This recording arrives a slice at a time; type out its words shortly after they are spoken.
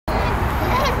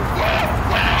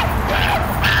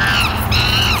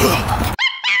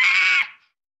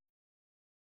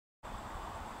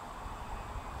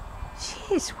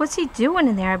Jeez, what's he doing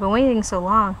in there? I've been waiting so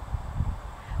long.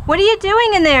 What are you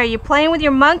doing in there? You playing with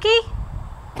your monkey?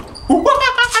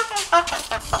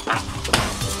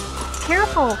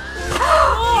 Careful.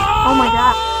 Oh my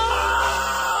God.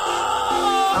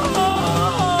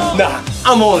 Nah,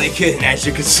 I'm only kidding, as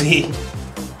you can see.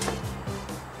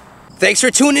 Thanks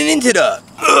for tuning into the,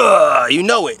 you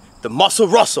know it, the Muscle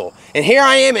Rustle. And here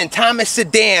I am in Thomaston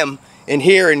DAM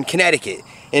here in Connecticut.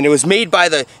 And it was made by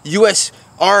the U.S.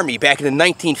 Army back in the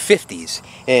 1950s.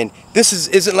 And this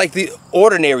isn't like the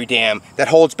ordinary dam that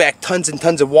holds back tons and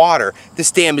tons of water.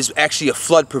 This dam is actually a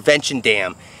flood prevention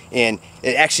dam. And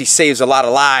it actually saves a lot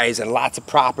of lives and lots of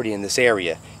property in this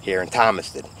area here in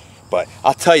Thomaston. But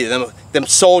I'll tell you, them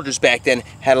soldiers back then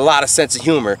had a lot of sense of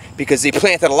humor because they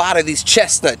planted a lot of these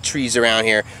chestnut trees around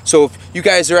here. So if you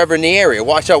guys are ever in the area,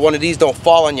 watch out one of these don't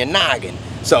fall on your noggin.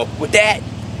 So with that,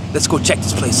 let's go check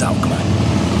this place out. Come on.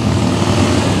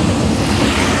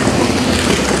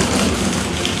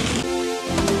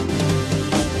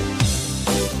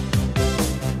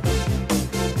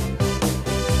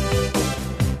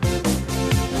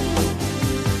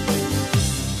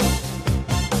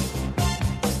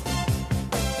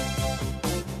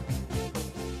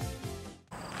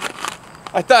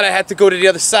 I thought I had to go to the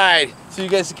other side so you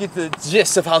guys can get the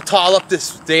gist of how tall up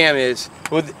this dam is.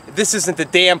 Well, this isn't the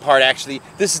dam part actually.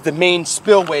 This is the main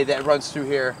spillway that runs through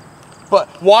here.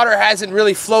 But water hasn't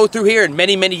really flowed through here in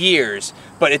many, many years.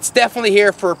 But it's definitely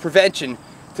here for prevention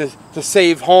to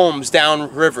save homes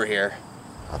downriver here.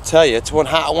 I'll tell you, it's one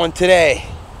hot one today.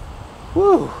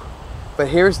 Woo! But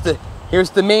here's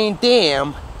the main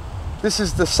dam. This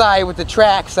is the side with the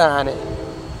tracks on it.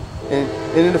 And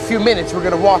in a few minutes we're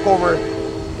gonna walk over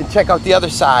and check out the other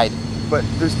side. But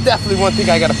there's definitely one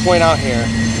thing I gotta point out here.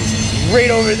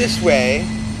 Right over this way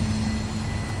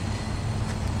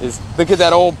is, look at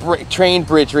that old train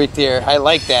bridge right there. I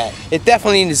like that. It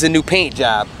definitely needs a new paint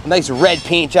job. A nice red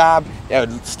paint job that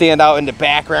would stand out in the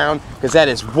background, because that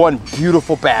is one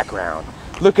beautiful background.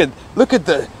 Look at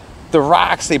the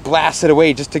rocks they blasted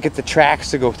away just to get the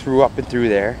tracks to go through up and through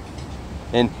there.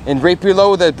 And right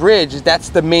below the bridge, that's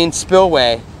the main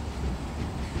spillway.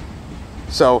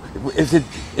 So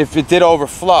if it did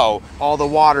overflow, all the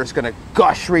water is gonna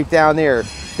gush right down there,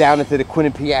 down into the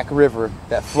Quinnipiac River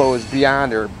that flows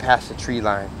beyond or past the tree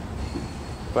line.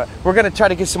 But we're gonna try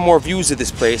to get some more views of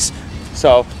this place.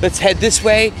 So let's head this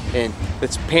way and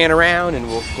let's pan around and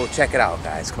we'll go check it out,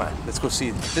 guys. Come on, let's go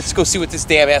see what this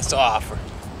dam has to offer.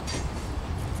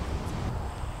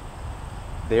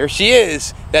 There she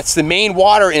is. That's the main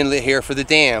water inlet here for the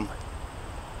dam.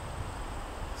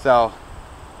 So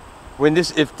when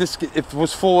if it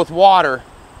was full with water,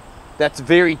 that's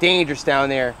very dangerous down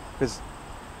there, because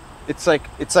it's like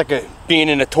being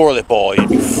in a toilet bowl. You'd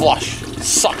be flush,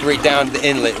 sucked right down to the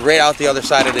inlet, right out the other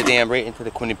side of the dam, right into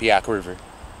the Quinnipiac River.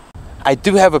 I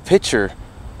do have a picture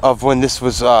of when this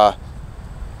was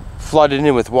flooded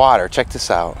in with water. Check this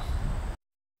out.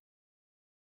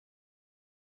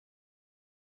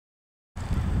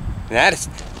 Now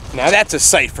that's a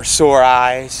sight for sore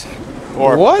eyes.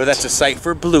 Or that's a sight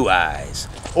for blue eyes.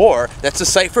 Or that's a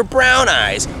sight for brown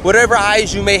eyes. Whatever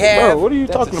eyes you may have, bro, what are you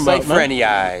talking about, sight for any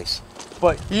eyes.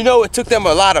 But you know, it took them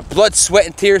a lot of blood, sweat,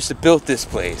 and tears to build this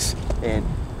place. And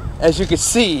as you can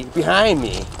see behind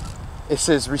me, it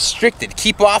says restricted,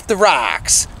 keep off the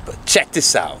rocks. But check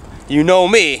this out. You know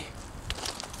me.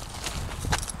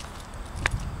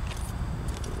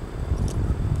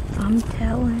 I'm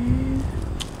telling.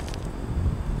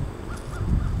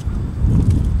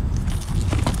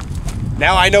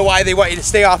 Now I know why they want you to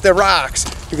stay off the rocks,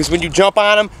 because when you jump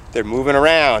on them, they're moving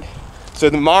around.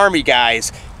 So the Army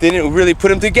guys didn't really put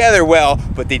them together well,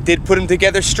 but they did put them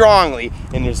together strongly,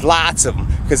 and there's lots of them,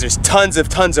 because there's tons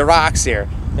of rocks here,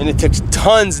 and it took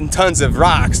tons and tons of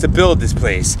rocks to build this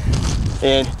place.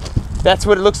 And that's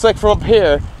what it looks like from up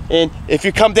here. And if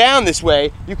you come down this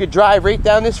way, you could drive right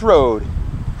down this road,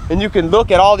 and you can look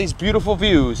at all these beautiful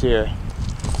views here.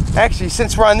 Actually,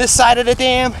 since we're on this side of the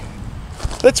dam,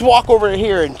 let's walk over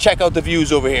here and check out the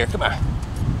views over here. Come on.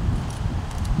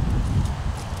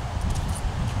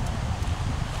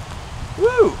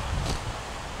 Woo!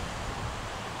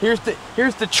 Here's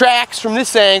the tracks from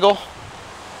this angle.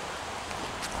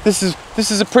 This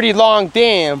is a pretty long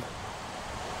dam.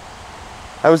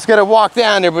 I was gonna walk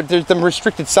down there, but there's some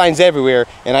restricted signs everywhere,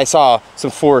 and I saw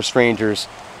some forest rangers.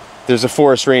 There's a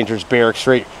forest rangers barracks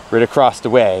right across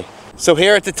the way. So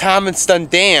here at the Thomaston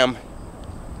Dam,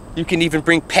 you can even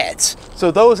bring pets.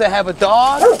 So those that have a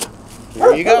dog,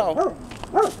 here you go.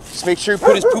 Just make sure you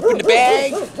put his poop in the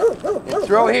bag and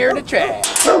throw it here in the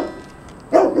trash.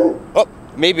 Oh,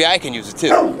 maybe I can use it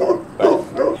too,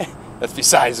 but that's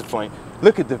besides the point.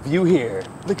 Look at the view here.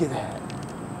 Look at that.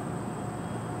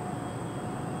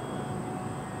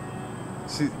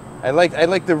 See, I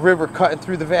like the river cutting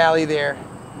through the valley there.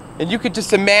 And you could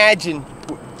just imagine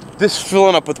this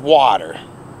filling up with water.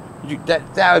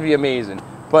 That would be amazing.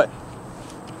 But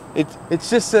it's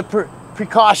just a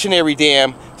precautionary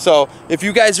dam. So if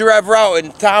you guys are ever out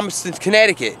in Thomaston,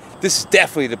 Connecticut, this is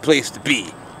definitely the place to be.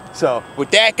 So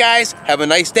with that, guys, have a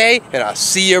nice day, and I'll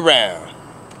see you around.